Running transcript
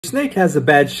Snake has a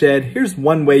bad shed, here's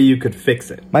one way you could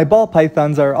fix it. My ball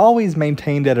pythons are always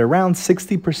maintained at around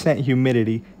 60%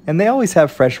 humidity, and they always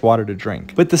have fresh water to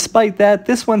drink. But despite that,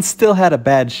 this one still had a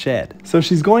bad shed. So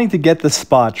she's going to get the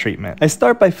spa treatment. I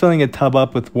start by filling a tub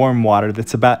up with warm water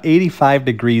that's about 85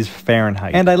 degrees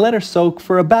Fahrenheit, and I let her soak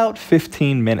for about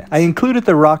 15 minutes. I included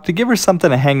the rock to give her something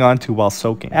to hang on to while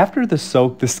soaking. After the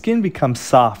soak, the skin becomes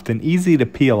soft and easy to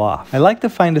peel off. I like to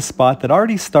find a spot that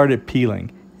already started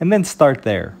peeling, and then start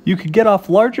there. You could get off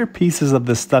larger pieces of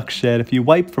the stuck shed if you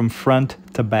wipe from front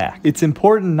to back. It's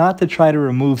important not to try to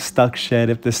remove stuck shed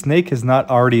if the snake has not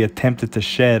already attempted to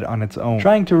shed on its own.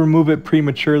 Trying to remove it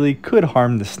prematurely could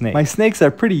harm the snake. My snakes are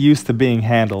pretty used to being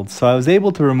handled, so I was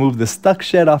able to remove the stuck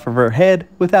shed off of her head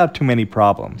without too many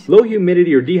problems. Low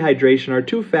humidity or dehydration are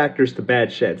two factors to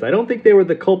bad sheds. I don't think they were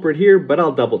the culprit here, but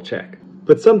I'll double check.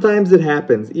 But sometimes it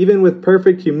happens. Even with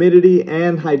perfect humidity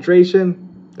and hydration,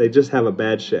 they just have a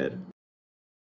bad shed.